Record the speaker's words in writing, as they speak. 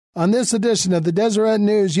On this edition of the Deseret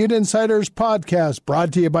News Ute Insiders podcast,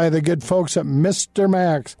 brought to you by the good folks at Mr.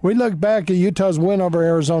 Max, we look back at Utah's win over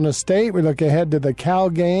Arizona State. We look ahead to the Cal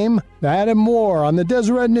game. That and more on the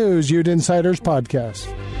Deseret News Ute Insiders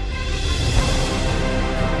podcast.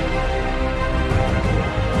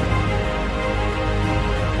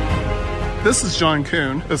 This is John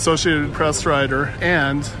Kuhn, Associated Press writer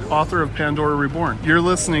and author of Pandora Reborn. You're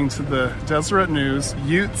listening to the Deseret News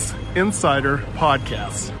Utes Insider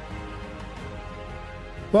podcast.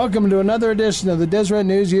 Welcome to another edition of the Deseret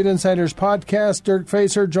News Ute Insiders podcast. Dirk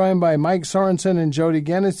Facer joined by Mike Sorensen and Jody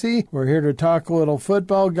Genessy. We're here to talk a little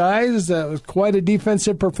football, guys. It was quite a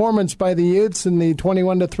defensive performance by the Utes in the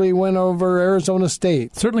 21-3 win over Arizona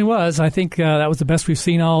State. Certainly was. I think that was the best we've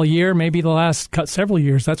seen all year, maybe the last several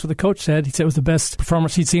years. That's what the coach said. He said it was the best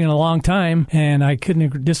performance he'd seen in a long time, and I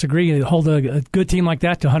couldn't disagree. To hold a good team like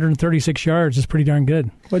that to 136 yards is pretty darn good.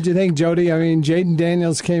 What do you think, Jody? I mean, Jaden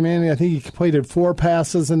Daniels came in. I think he completed 4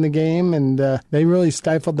 passes in the game, and they really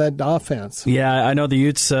stifled that offense. Yeah, I know the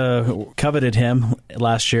Utes coveted him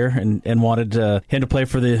last year and wanted him to play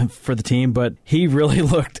for the team, but he really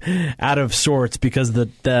looked out of sorts because of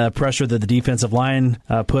the pressure that the defensive line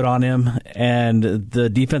put on him, and the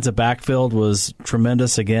defensive backfield was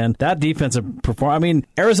tremendous again. That defensive performance, I mean,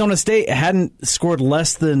 Arizona State hadn't scored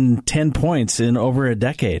less than 10 points in over a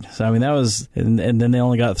decade. So, I mean, that was, and then they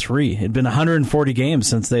only got 3. It'd been 140 games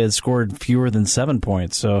since they had scored fewer than 7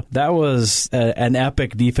 points. So that was an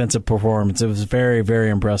epic defensive performance. It was very, very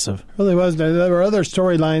impressive. It really was. There were other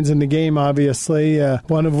storylines in the game, obviously,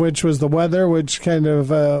 one of which was the weather, which kind of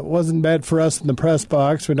wasn't bad for us in the press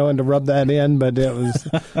box. We don't want to rub that in, but it was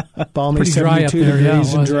balmy, 72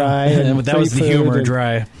 degrees and dry. And that was the humor,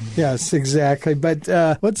 dry. Yes, exactly. But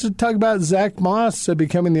let's talk about Zach Moss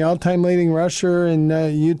becoming the all-time leading rusher in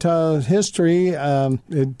Utah history.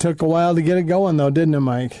 It took a while to get it going, though, didn't it,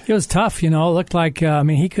 Mike? It was tough, It looked like,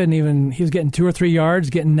 he couldn't even, he was getting 2 or 3 yards,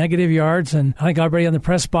 getting negative yards, and I think everybody on the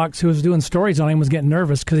press box who was doing stories on him was getting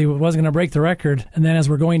nervous because he wasn't going to break the record. And then as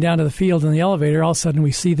we're going down to the field in the elevator, all of a sudden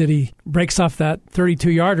we see that he breaks off that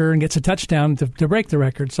 32-yarder and gets a touchdown to break the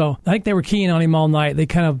record. So I think they were keen on him all night. They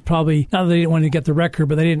kind of probably, not that they didn't want him to get the record,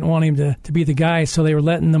 but they didn't want him to be the guy, so they were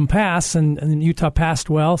letting them pass, and Utah passed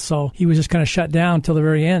well, so he was just kind of shut down until the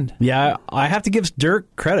very end. Yeah, I have to give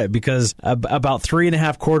Dirk credit because about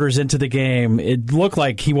 3.5 quarters into the game, it looked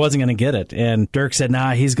like he wasn't going to get it. And Dirk said,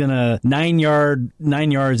 he's going to 9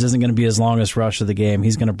 yards isn't going to be his longest rush of the game.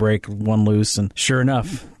 He's going to break one loose. And sure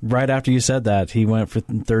enough, right after you said that, he went for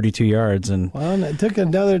 32 yards. And it took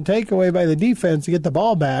another takeaway by the defense to get the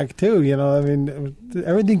ball back, too.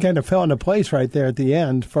 Everything kind of fell into place right there at the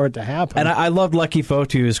end for it to happen. And I loved Lucky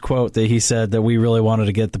Fotu's quote that he said that we really wanted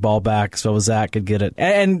to get the ball back so Zach could get it.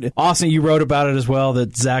 And Austin, you wrote about it as well,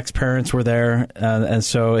 that Zach's parents were there, and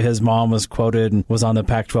so his mom was quoted and was on the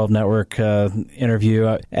Pac-12 Network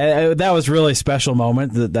interview. That was really a special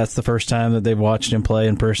moment. That's the first time that they've watched him play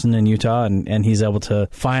in person in Utah, and he's able to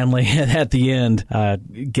finally, at the end,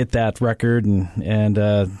 get that record. And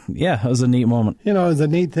it was a neat moment. It was a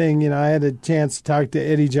neat thing. I had a chance to talk to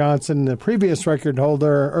Eddie Johnson, the previous record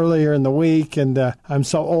holder, earlier in the week, and I'm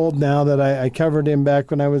so old now that I covered him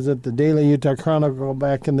back when I was at the Daily Utah Chronicle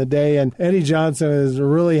back in the day, and Eddie Johnson was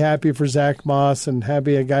really happy for Zach Moss and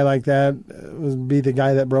happy a guy like that would be the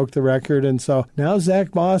guy that broke the record. And so now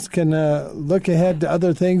Zach Moss can look ahead to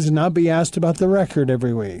other things and not be asked about the record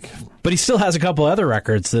every week. But he still has a couple other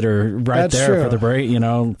records that are That's there true. for the break,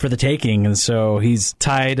 for the taking, and so he's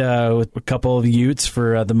tied with a couple of Utes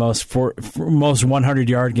for the most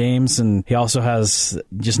 100-yard games, and he also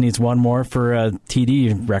just needs one more for a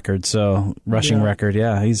TD record, so rushing record.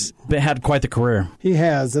 Yeah, he's had quite the career. He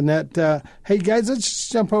has, and that. Hey guys, let's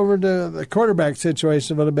just jump over to the quarterback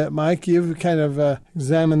situation a little bit, Mike. You've kind of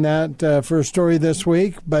examined that for a story this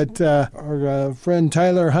week, but our friend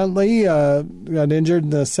Tyler Huntley got injured in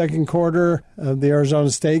the second quarter of the Arizona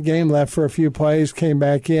State game, left for a few plays, came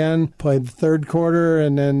back in, played the third quarter,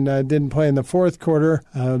 and then didn't play in the fourth quarter.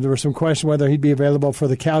 There was some question whether he'd be available for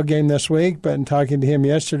the Cal game this week, but in talking to him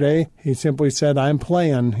yesterday, he simply said, I'm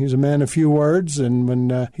playing. He's a man of few words, and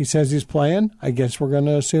when he says he's playing, I guess we're going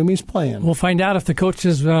to assume he's playing. We'll find out if the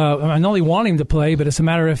coaches, I know they want him to play, but it's a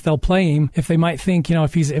matter if they'll play him. If they might think,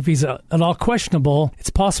 if he's at all questionable, it's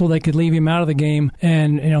possible they could leave him out of the game,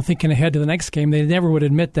 and, thinking ahead to the next game, they never would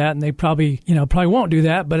admit that, They probably won't do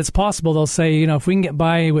that, but it's possible they'll say, if we can get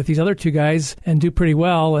by with these other two guys and do pretty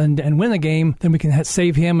well and win the game, then we can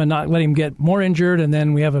save him and not let him get more injured, and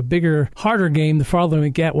then we have a bigger, harder game the farther we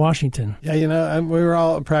get Washington. Yeah, we were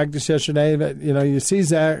all at practice yesterday, but, you see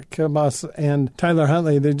Zach Moss and Tyler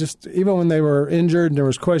Huntley, they just, even when they were injured and there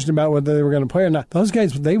was question about whether they were going to play or not, those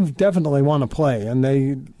guys, they definitely want to play.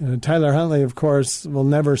 And Tyler Huntley, of course, will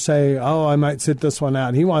never say, I might sit this one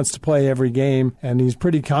out. He wants to play every game, and he's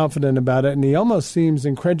pretty confident about it. And he almost seems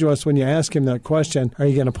incredulous when you ask him that question, are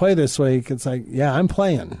you going to play this week? It's like, yeah, I'm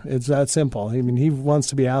playing. It's that simple. I mean, he wants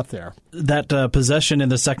to be out there. That possession in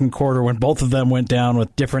the second quarter when both of them went down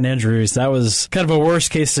with different injuries, that was kind of a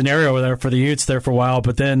worst-case scenario there for the Utes there for a while.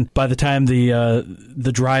 But then by the time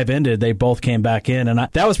the drive ended, they both came back in. And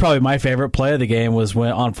that was probably my favorite play of the game, was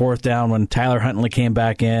when on fourth down when Tyler Huntley came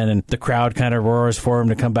back in and the crowd kind of roars for him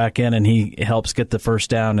to come back in, and he helps get the first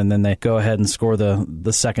down, and then they go ahead and score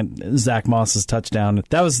the second Zach Moss's touchdown.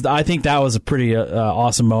 I think that was a pretty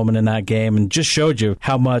awesome moment in that game, and just showed you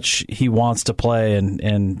how much he wants to play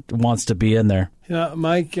and wants to be in there.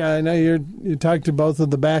 Mike, I know you talked to both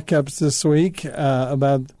of the backups this week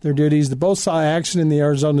about their duties. They both saw action in the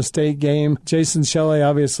Arizona State game. Jason Shelley,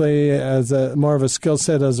 obviously, has more of a skill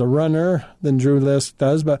set as a runner than Drew Lisk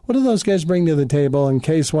does. But what do those guys bring to the table in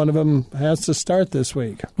case one of them has to start this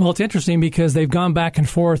week? Well, it's interesting because they've gone back and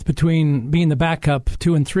forth between being the backup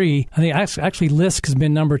 2 and 3. I think actually Lisk has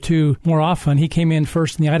been number 2 more often. He came in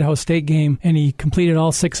first in the Idaho State game, and he completed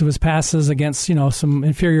all 6 of his passes against some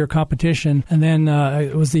inferior competition. And then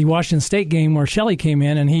it was the Washington State game where Shelley came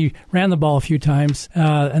in and he ran the ball a few times.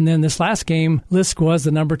 And then this last game, Lisk was the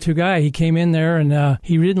number 2 guy. He came in there and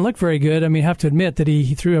he didn't look very good. I mean, I have to admit that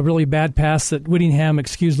he threw a really bad pass that Whittingham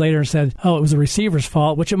excused later and said, it was the receiver's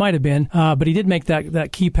fault, which it might have been. But he did make that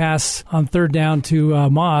key pass on third down to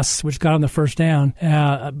Moss, which got him the first down.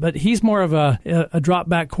 But he's more of a drop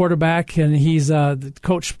back quarterback, and the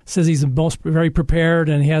coach says he's very prepared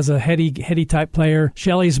and he has a heady type player.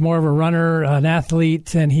 Shelley's more of a runner, an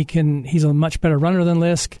athlete, and he's a much better runner than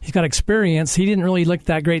Lisk. He's got experience. He didn't really look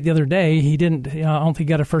that great the other day. He didn't. I don't think he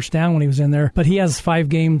got a first down when he was in there, but he has 5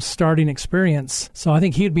 games starting experience. So I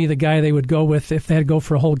think he'd be the guy they would go with if they had to go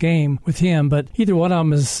for a whole game with him. But either one of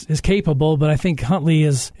them is capable. But I think Huntley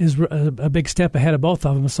is a big step ahead of both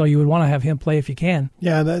of them. So you would want to have him play if you can.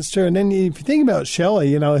 Yeah, that's true. And then if you think about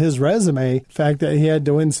Shelley, his resume, the fact that he had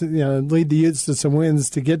to win, lead the Utes to some wins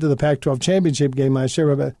to get to the Pac-12 championship game last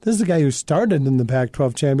year. But this is a guy who started in the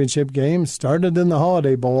Pac-12 championship game, started in the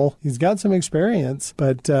Holiday Bowl. He's got some experience,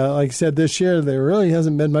 but like I said, this year there really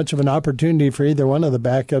hasn't been much of an opportunity for either one of the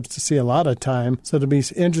backups to see a lot of time, so it'll be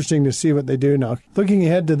interesting to see what they do now. Looking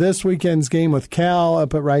ahead to this weekend's game with Cal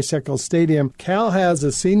up at Rice-Eccles Stadium, Cal has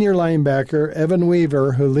a senior linebacker, Evan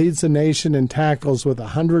Weaver, who leads the nation in tackles with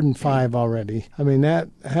 105 already. I mean, that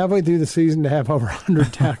halfway through the season to have over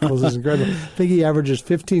 100 tackles is incredible. I think he averages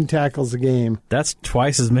 15 tackles a game. That's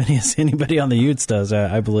twice as many as anybody on the Utes does,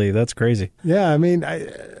 I believe. That's crazy. Yeah, I mean,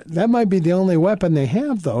 that might be the only weapon they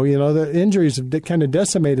have, though. The injuries have kind of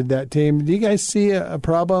decimated that team. Do you guys see a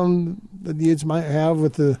problem that the Utes might have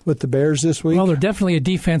with the Bears this week? Well, they're definitely a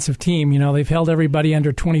defensive team. They've held everybody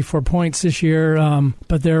under 24 points this year,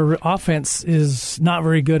 but their offense is not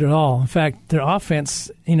very good at all. In fact, their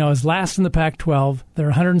offense, is last in the Pac-12.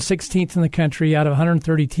 They're 116th in the country out of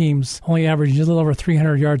 130 teams, only averaging a little over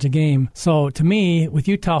 300 yards a game. So to me, with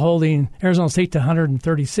Utah holding Arizona State to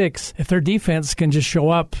 136, if their defense can just show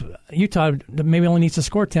up, Utah maybe only needs to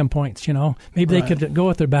score 10 points. Maybe they could go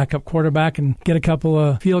with their backup quarterback and get a couple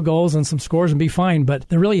of field goals and some scores and be fine. But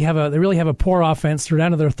they really have a poor offense. They're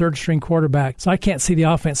down to their third string quarterback, so I can't see the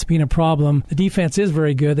offense being a problem. The defense is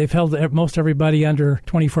very good. They've held most everybody under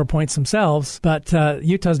 24 points themselves, but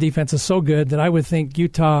Utah's defense is so good that I would think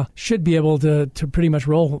Utah should be able to pretty much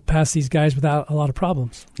roll past these guys without a lot of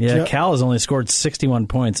problems. Yeah, Cal has only scored 61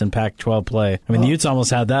 points in Pac-12 play. I mean, the Utes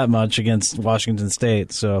almost had that much against Washington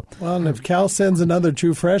State. So, well, and if Cal sends another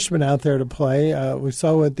true freshman out there to play, we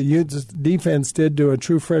saw what the Utes defense did to a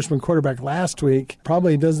true freshman quarterback last week.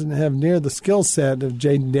 Probably doesn't have near the skill set of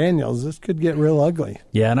Jaden Daniels. This could get real ugly.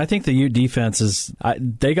 Yeah, and I think the Ute defense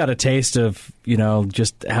they got a taste of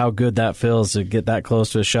just how good that feels to get that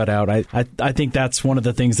close to a shutout. I think that's one of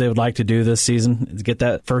the things they would like to do this season, is get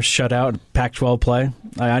that first shutout Pac-12 play.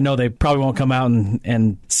 I know they probably won't come out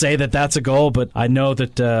and say that that's a goal, but I know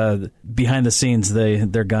that behind the scenes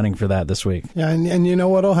they're gunning planning for that this week. Yeah, and you know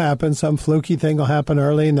what'll happen? Some fluky thing will happen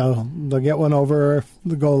early, and they'll get one over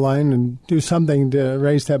the goal line and do something to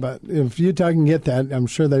raise that. But if Utah can get that, I'm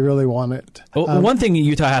sure they really want it. Well, one thing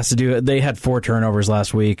Utah has to do, they had 4 turnovers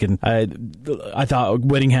last week, and I thought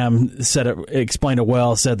Whittingham explained it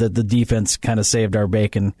well, said that the defense kind of saved our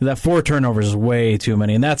bacon. That 4 turnovers is way too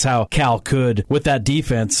many, and that's how Cal could, with that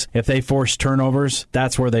defense, if they force turnovers,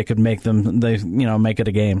 that's where they could make it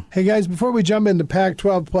a game. Hey guys, before we jump into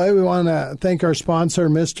Pac-12 play, we want to thank our sponsor,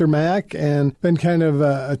 Mr. Mac, and been kind of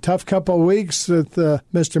a tough couple of weeks with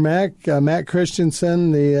Mr. Mac. Matt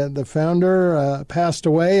Christensen, the founder, passed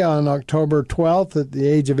away on October 12th at the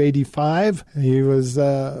age of 85. He was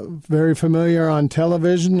very familiar on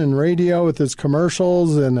television and radio with his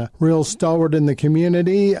commercials and a real stalwart in the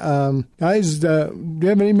community. Guys, do you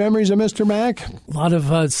have any memories of Mr. Mac? A lot of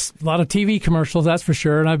TV commercials, that's for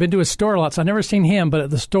sure. And I've been to his store a lot, so I've never seen him, but at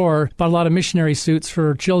the store, bought a lot of missionary suits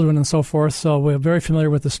for children and so forth. So we're very familiar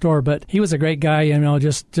with the store. But he was a great guy,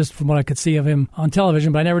 just from what I could see of him on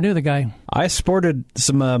television. But I never knew the guy. I sported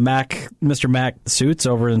some Mr. Mac suits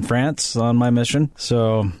over in France on my mission,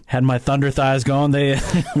 so had my thunder thighs going. They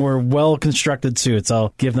were well-constructed suits.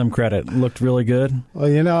 I'll give them credit. Looked really good.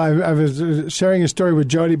 Well, I was sharing a story with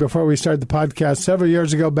Jody before we started the podcast. Several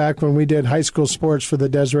years ago, back when we did high school sports for the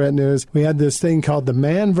Deseret News, we had this thing called the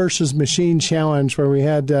Man versus Machine Challenge, where we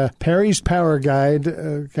had Perry's Power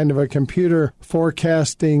Guide, kind of a computer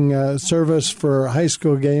forecasting service for high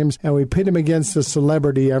school games, and we pit him against a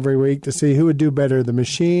celebrity every week to see who would do better, the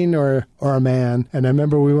machine or a man. And I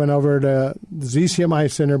remember we went over to the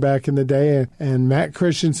ZCMI Center back in the day, and Matt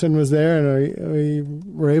Christensen was there, and we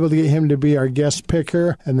were able to get him to be our guest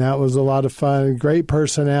picker, and that was a lot of fun. Great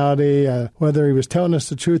personality. Whether he was telling us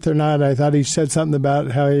the truth or not, I thought he said something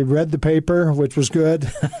about how he read the paper, which was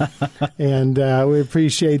good, and we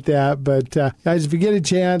appreciate that. But guys, if you get a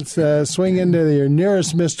chance, swing into your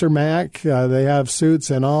nearest Mr. Mac. They have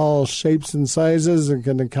suits in all shapes and sizes and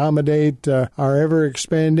can accommodate our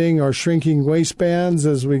ever-expanding or shrinking waistbands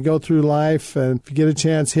as we go through life. And if you get a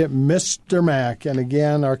chance, hit Mr. Mac. And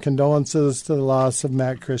again, our condolences to the loss of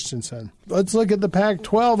Matt Christensen. Let's look at the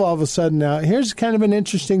Pac-12 all of a sudden now. Here's kind of an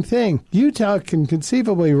interesting thing. Utah can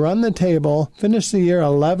conceivably run the table, finish the year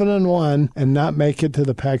 11-1, and not make it to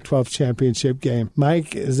the Pac-12 championship game.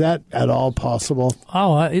 Mike, is that at all possible?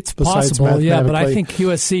 Oh, it's possible, yeah, but I think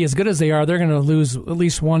USC, as good as they are, they're going to lose at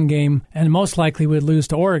least one game, and most likely would lose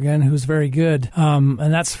to Oregon, who's very good.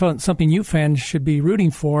 And that's something you fans should be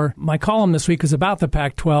rooting for. My column this week is about the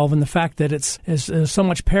Pac-12 and the fact that it's so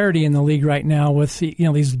much parity in the league right now with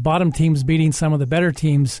these bottom teams beating some of the better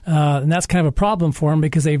teams, and that's kind of a problem for them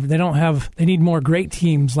because they need more great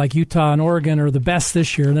teams like Utah and Oregon are the best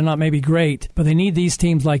this year. They're not maybe great, but they need these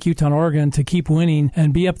teams like Utah and Oregon to keep winning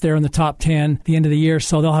and be up there in the top 10 at the end of the year,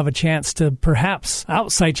 so they'll have a chance to perhaps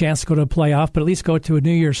outside chance to go to a playoff, but at least go to a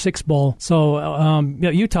New Year's Six bowl. So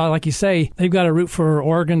Utah, like you say, they've got to root for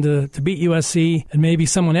Oregon to beat USC and maybe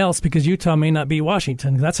someone else because Utah may not beat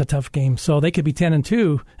Washington. That's a tough game. So they could be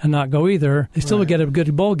 10-2 and not go either. They still would get a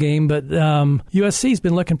good bowl game, but USC's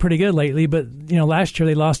been looking pretty good lately, but last year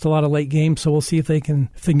they lost a lot of late games, so we'll see if they can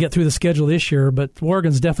get through the schedule this year. But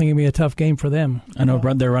Oregon's definitely going to be a tough game for them. I know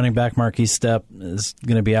their running back Marquise Stepp is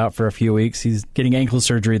going to be out for a few weeks. He's getting ankle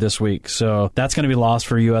surgery this week, so that's going to be lost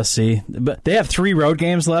for USC. But they have 3 road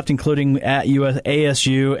games left, including at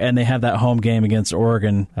ASU, and they have that home game against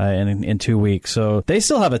Oregon in 2 weeks. So they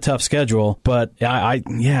still have a tough schedule, but I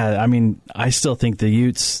still think the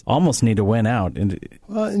Utes almost need to win out.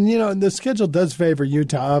 Well, and the schedule does favor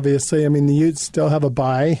Utah, obviously. I mean, the Utes still have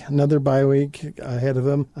another bye week ahead of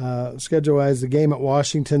them. Schedule-wise, the game at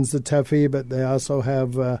Washington's the toughie, but they also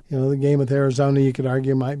have, the game with Arizona, you could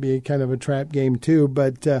argue, might be kind of a trap game too.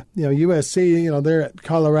 But, USC, they're at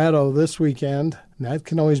Colorado this weekend. That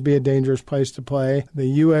can always be a dangerous place to play. The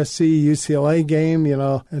USC-UCLA game,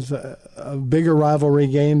 is a bigger rivalry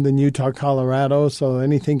game than Utah-Colorado, so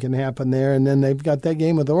anything can happen there. And then they've got that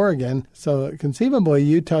game with Oregon. So conceivably,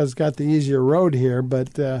 Utah's got the easier road here,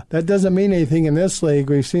 but that doesn't mean anything in this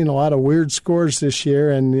league. We've seen a lot of weird scores this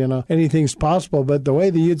year, and, anything's possible. But the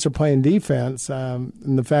way the Utes are playing defense, and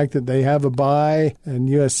the fact that they have a bye, and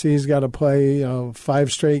USC's got to play,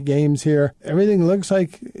 5 straight games here, everything looks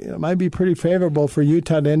like it might be pretty favorable for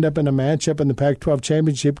Utah to end up in a matchup in the Pac-12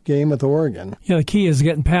 championship game with Oregon. Yeah, the key is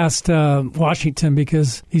getting past Washington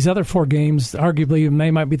because these other 4 games arguably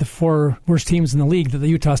might be the 4 worst teams in the league that the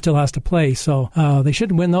Utah still has to play. So they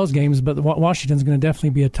should win those games, but Washington's going to definitely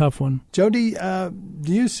be a tough one. Jody,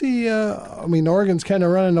 do you see, Oregon's kind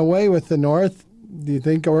of running away with the North. Do you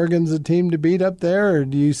think Oregon's a team to beat up there, or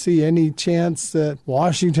do you see any chance that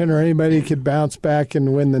Washington or anybody could bounce back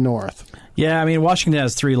and win the North? Yeah, I mean, Washington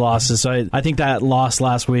has 3 losses, so I think that loss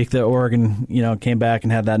last week that Oregon, came back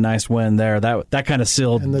and had that nice win there, that kind of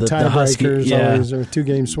sealed and the Huskies. Yeah. Always a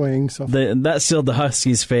 2-game swing. So that sealed the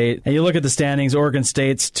Huskies' fate. And you look at the standings, Oregon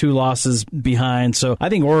State's 2 losses behind, so I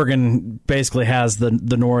think Oregon basically has the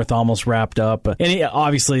North almost wrapped up. And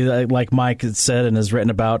obviously, like Mike has said and has written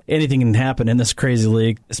about, anything can happen in this crazy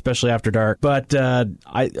league, especially after dark. But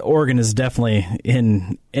Oregon is definitely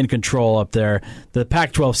in control up there. The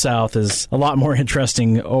Pac-12 South is a lot more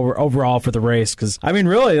interesting overall for the race because, I mean,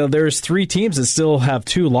 really, there's 3 teams that still have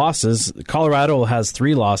 2 losses. Colorado has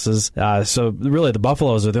 3 losses. So really, the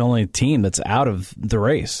Buffaloes are the only team that's out of the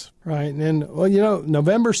race. Right. And, well,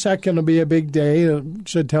 November 2nd will be a big day. It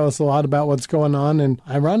should tell us a lot about what's going on. And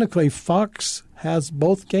ironically, Fox has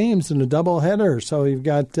both games in a doubleheader. So you've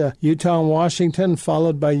got Utah and Washington,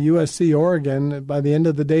 followed by USC Oregon. By the end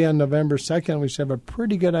of the day on November 2nd, we should have a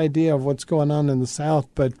pretty good idea of what's going on in the South.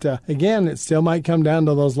 But again, it still might come down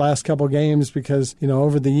to those last couple games because,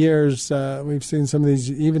 over the years, we've seen some of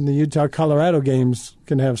these, even the Utah-Colorado games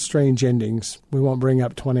can have strange endings. We won't bring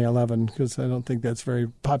up 2011 because I don't think that's very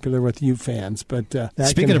popular with Ute fans. But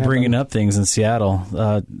speaking of bringing up things in Seattle,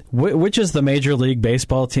 which is the Major League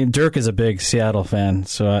Baseball team? Dirk is a big Seattle fan,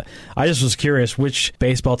 so I just was curious which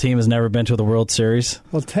baseball team has never been to the World Series.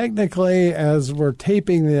 Well, technically, as we're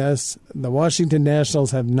taping this, the Washington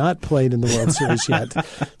Nationals have not played in the World Series yet.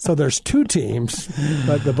 So there's 2 teams,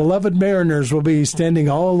 but the beloved Mariners will be standing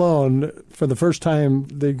all alone for the first time.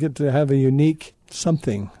 They get to have a unique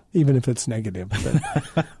something, even if it's negative.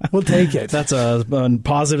 But we'll take it. That's a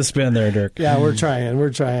positive spin there, Dirk. Yeah, we're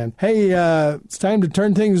trying. Hey, it's time to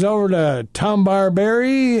turn things over to Tom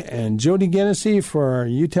Barberi and Jody Genessy for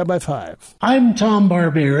Utah by 5. I'm Tom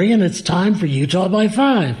Barberi, and it's time for Utah by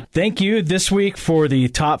 5. Thank you. This week for the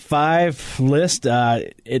top 5 list,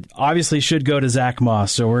 it obviously should go to Zach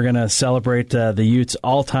Moss, so we're going to celebrate the Utes'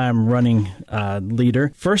 all-time running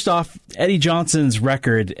leader. First off, Eddie Johnson's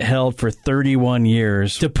record held for 31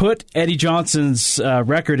 years. To put Eddie Johnson's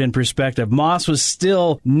record in perspective, Moss was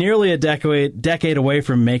still nearly a decade away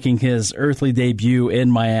from making his earthly debut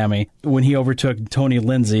in Miami when he overtook Tony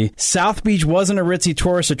Lindsay. South Beach wasn't a ritzy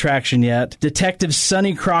tourist attraction yet. Detectives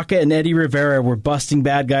Sonny Crockett and Eddie Rivera were busting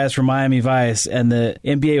bad guys from Miami Vice, and the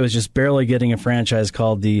NBA was just barely getting a franchise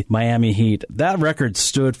called the Miami Heat. That record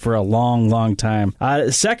stood for a long, long time.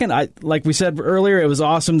 Second, like we said earlier, it was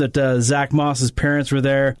awesome that Zach Moss's parents were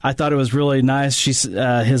there. I thought it was really nice.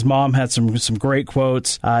 His mom had some great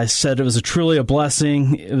quotes. Said it was truly a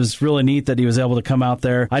blessing. It was really neat that he was able to come out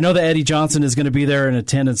there. I know that Eddie Johnson is going to be there in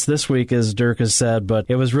attendance this week, as Dirk has said, but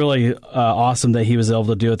it was really awesome that he was able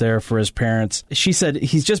to do it there for his parents. She said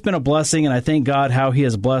he's just been a blessing, and I thank God how he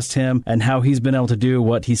has blessed him and how he's been able to do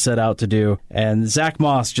what he set out to do. And Zach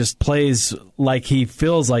Moss just plays like he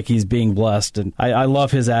feels like he's being blessed, and I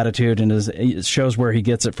love his attitude, and it shows where he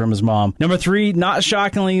gets it from his mom. Number 3, not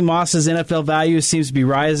shockingly, Moss's NFL value seems to be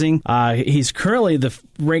rising. He's currently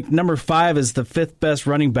ranked number 5 as the 5th best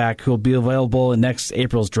running back who will be available in next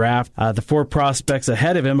April's draft. The 4 prospects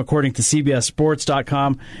ahead of him, according to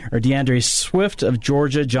CBSSports.com, are DeAndre Swift of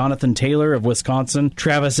Georgia, Jonathan Taylor of Wisconsin,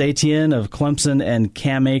 Travis Etienne of Clemson, and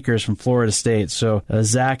Cam Akers from Florida State. So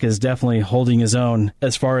Zach is definitely holding his own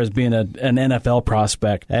as far as being an NFL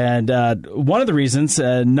prospect. And one of the reasons,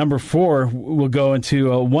 number 4, will go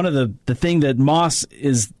into one of the thing that Moss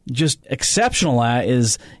is just exceptional at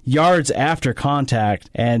is yards after contact.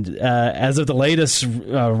 And as of the latest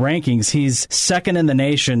rankings, he's second in the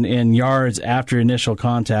nation in yards after initial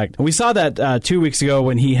contact. And we saw that 2 weeks ago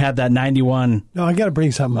when he had that 91. No, I got to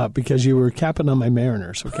bring something up because you were capping on my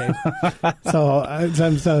Mariners, okay? So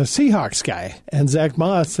I'm a Seahawks guy, and Zach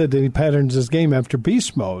Moss said that he patterns his game after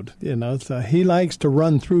beast mode. So he likes to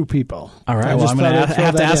run through people. All right, well, I'm going to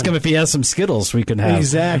have to ask him if he has some Skittles we can have.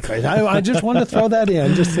 Exactly. I just wanted to throw that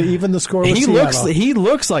in just to even the score with Seattle. He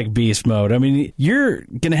looks like beast mode. I mean, you're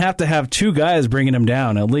going to have 2 guys bringing him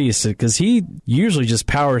down at least because he usually just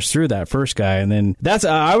powers through that first guy. And then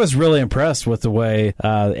I was really impressed with the way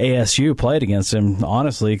ASU played against him,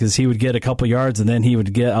 honestly, because he would get a couple yards and then he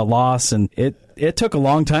would get a loss, and it took a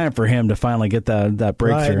long time for him to finally get that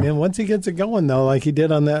breakthrough. Right, and once he gets it going, though, like he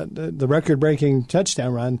did on the record-breaking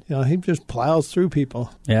touchdown run, he just plows through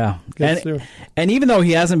people. Yeah, and even though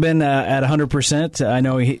he hasn't been at 100%, I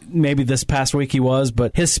know maybe this past week he was,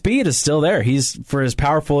 but his speed is still there. He's, for as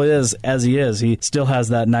powerful as he is, he still has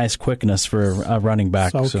that nice quickness for a running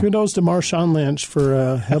back. So kudos to Marshawn Lynch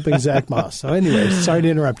for helping Zach Moss. So anyway, sorry to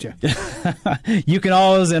interrupt you. You can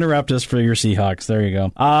always interrupt us for your Seahawks. There you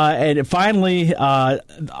go. And finally, me,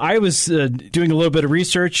 I was doing a little bit of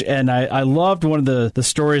research, and I loved one of the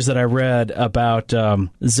stories that I read about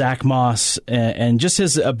Zach Moss and just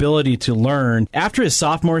his ability to learn. After his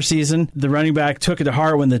sophomore season, the running back took it to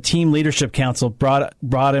heart when the team leadership council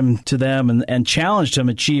brought him to them and challenged him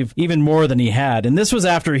to achieve even more than he had. And this was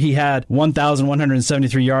after he had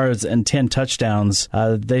 1,173 yards and 10 touchdowns.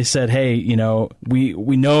 They said, hey,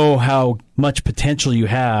 we know how much potential you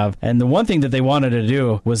have. And the one thing that they wanted to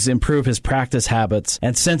do was improve his practice habits.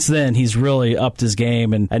 And since then, he's really upped his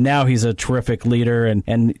game, and now he's a terrific leader.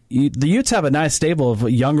 And the Utes have a nice stable of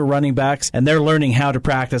younger running backs, and they're learning how to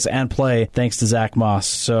practice and play thanks to Zach Moss.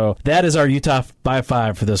 So that is our Utah by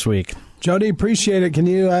 5 for this week. Jody, appreciate it. Can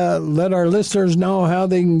you let our listeners know how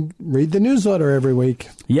they can read the newsletter every week?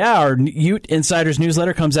 Yeah, our Ute Insiders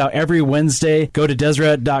newsletter comes out every Wednesday. Go to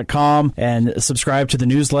Deseret.com and subscribe to the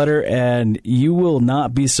newsletter, and you will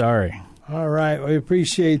not be sorry. All right, we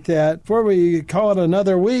appreciate that. Before we call it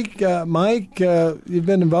another week, Mike, you've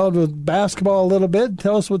been involved with basketball a little bit.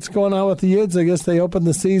 Tell us what's going on with the Utes. I guess they opened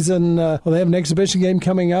the season, they have an exhibition game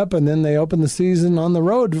coming up, and then they open the season on the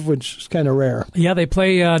road, which is kind of rare. Yeah, they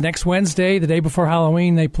play next Wednesday, the day before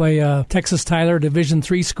Halloween. They play Texas Tyler Division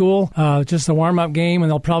III school, just a warm-up game, and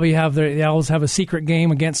they'll probably they always have a secret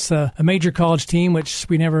game against a major college team, which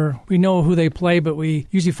we know who they play, but we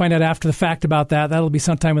usually find out after the fact about that. That'll be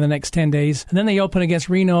sometime in the next 10 days. And then they open against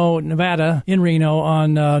Reno, Nevada, in Reno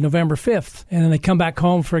on November 5th. And then they come back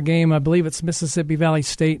home for a game, I believe it's Mississippi Valley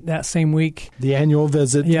State that same week. The annual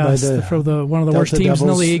visit. Yeah, for one of the worst teams Devils, in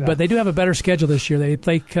the league. yeah. But they do have a better schedule this year. They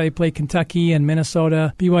play Kentucky and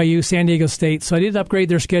Minnesota, BYU, San Diego State. So I did upgrade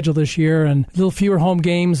their schedule this year, and a little fewer home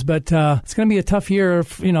games. But it's going to be a tough year.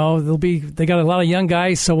 They got a lot of young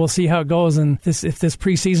guys, so we'll see how it goes. And if this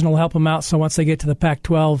preseason will help them out, so once they get to the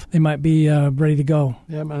Pac-12, they might be ready to go.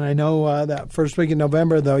 Yeah, and I know that first week in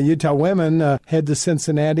November, the Utah women head to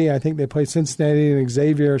Cincinnati. I think they play Cincinnati and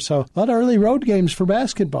Xavier. So a lot of early road games for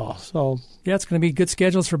basketball. So yeah, it's going to be good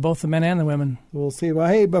schedules for both the men and the women. We'll see. Well,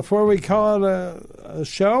 hey, before we call it a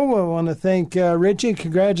show, I want to thank Richie.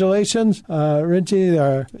 Congratulations. Richie,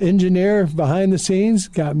 our engineer behind the scenes,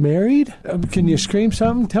 got married. Can you scream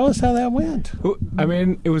something? Tell us how that went. I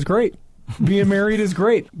mean, it was great. Being married is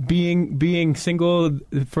great. Being single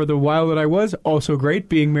for the while that I was, also great.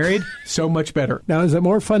 Being married, so much better. Now, is it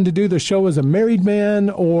more fun to do the show as a married man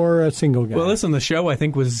or a single guy? Well, listen, the show I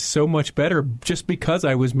think was so much better just because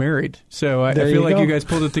I was married. So I feel like you guys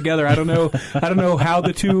pulled it together. I don't know how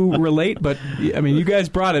the two relate, but I mean, you guys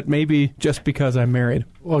brought it maybe just because I'm married.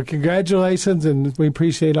 Well, congratulations, and we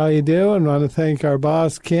appreciate all you do, and want to thank our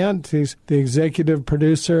boss, Kent. He's the executive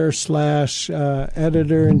producer /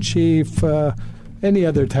 editor-in-chief, any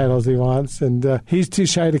other titles he wants, and he's too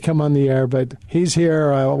shy to come on the air, but he's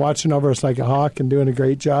here watching over us like a hawk and doing a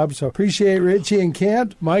great job. So appreciate Richie and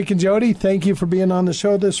Kent. Mike and Jody, thank you for being on the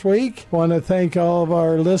show this week. I want to thank all of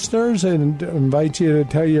our listeners and invite you to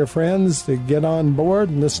tell your friends to get on board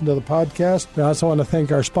and listen to the podcast. We also want to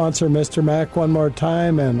thank our sponsor, Mr. Mac, one more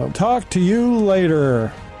time, and we'll talk to you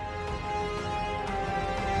later.